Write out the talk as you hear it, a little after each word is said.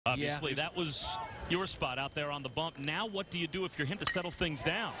Obviously, that was your spot out there on the bump. Now what do you do if you're him to settle things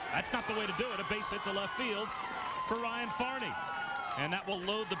down? That's not the way to do it. A base hit to left field for Ryan Farney. And that will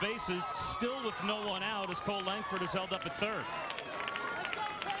load the bases, still with no one out, as Cole Langford is held up at third.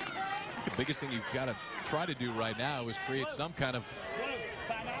 The biggest thing you've got to try to do right now is create some kind of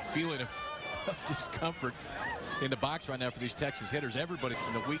feeling of discomfort in the box right now for these Texas hitters. Everybody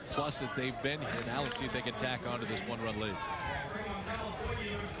in the week plus that they've been here. Now let's see if they can tack onto this one-run lead.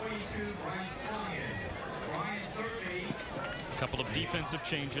 A couple of defensive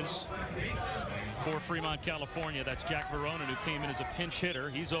changes for Fremont, California. That's Jack Veronin, who came in as a pinch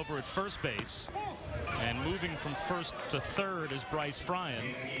hitter. He's over at first base. And moving from first to third is Bryce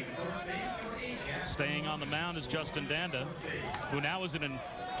Fryan. Staying on the mound is Justin Danda, who now is in a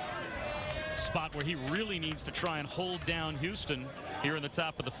spot where he really needs to try and hold down Houston here in the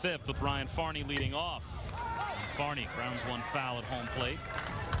top of the fifth, with Ryan Farney leading off. Farney grounds one foul at home plate.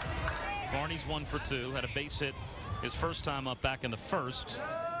 Farney's 1 for 2, had a base hit his first time up back in the first,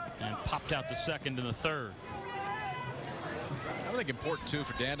 and popped out to second in the third. I think important too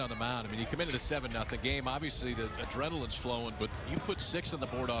for Dan on the mound. I mean, he committed a 7-0 game. Obviously the adrenaline's flowing, but you put 6 on the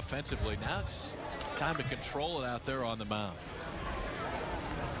board offensively. Now it's time to control it out there on the mound.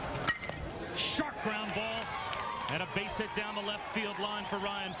 Sharp ground ball and a base hit down the left field line for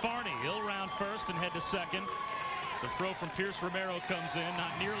Ryan Farney. He'll round first and head to second. The throw from Pierce Romero comes in,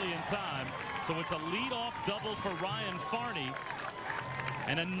 not nearly in time. So it's a leadoff double for Ryan Farney.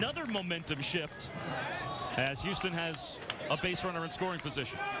 And another momentum shift as Houston has a base runner in scoring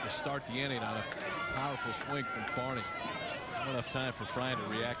position. To start the inning on a powerful swing from Farney. Not enough time for Fryan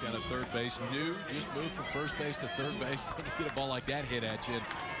to react down at third base. Just move from first base to third base. Then you get a ball like that hit at you.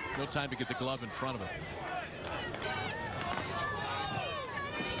 No time to get the glove in front of him.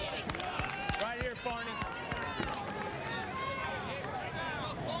 Right here, Farney.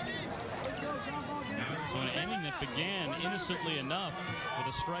 So an inning that began innocently enough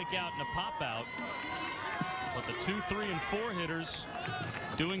with a strikeout and a pop-out. But the 2, 3, and 4 hitters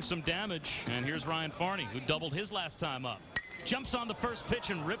doing some damage. And here's Ryan Farney, who doubled his last time up. Jumps on the first pitch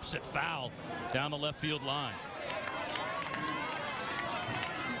and rips it foul down the left field line.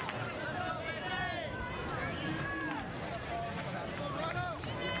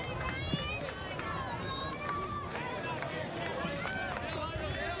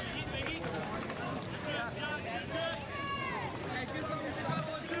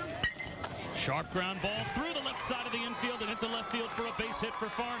 Sharp ground ball through the left side of the infield and into left field for a base hit for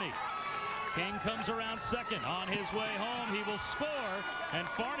Farney. King comes around second. On his way home, he will score, and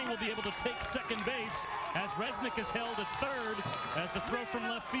Farney will be able to take second base as Resnick is held at third as the throw from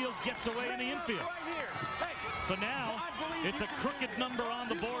left field gets away in the infield. So now it's a crooked number on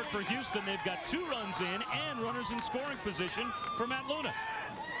the board for Houston. They've got 2 runs in and runners in scoring position for Matt Luna.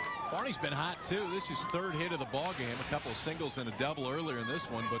 Farney's been hot too. This is 3rd hit of the ball game. A couple of singles and a double earlier in this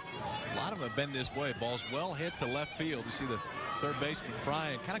one, but a lot of them have been this way. Ball's well hit to left field. You see the third baseman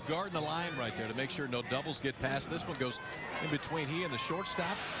Fryan kind of guarding the line right there to make sure no doubles get past. This one goes in between he and the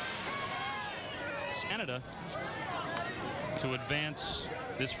shortstop. Canada to advance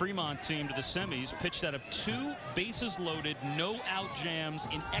this Fremont team to the semis, pitched out of 2 bases loaded, no out jams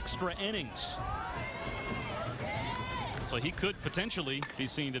in extra innings. So he could potentially be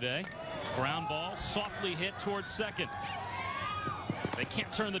seen today. Ground ball softly hit towards second. They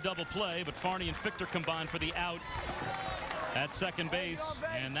can't turn the double play, but Farney and Fichter combine for the out at second base,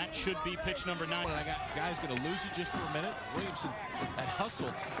 and that should be pitch number 9. I got guys going to lose it just for a minute. Williamson, that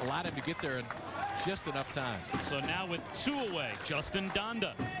hustle allowed him to get there in just enough time. So now with 2 away, Justin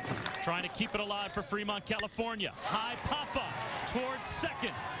Danda trying to keep it alive for Fremont, California. High pop-up towards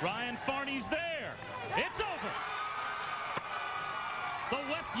second. Ryan Farney's there. It's over. The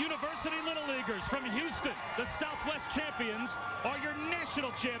West University Little Leaguers from Houston, the Southwest champions, are your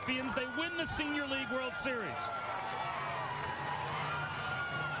national champions. They win the Senior League World Series.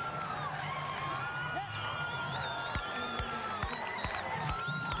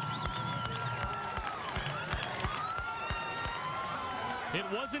 It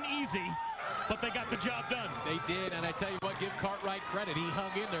wasn't easy, but they got the job done. They did, and I tell you what, give Cartwright credit. He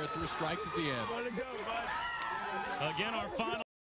hung in there through strikes at the end. Again, our final.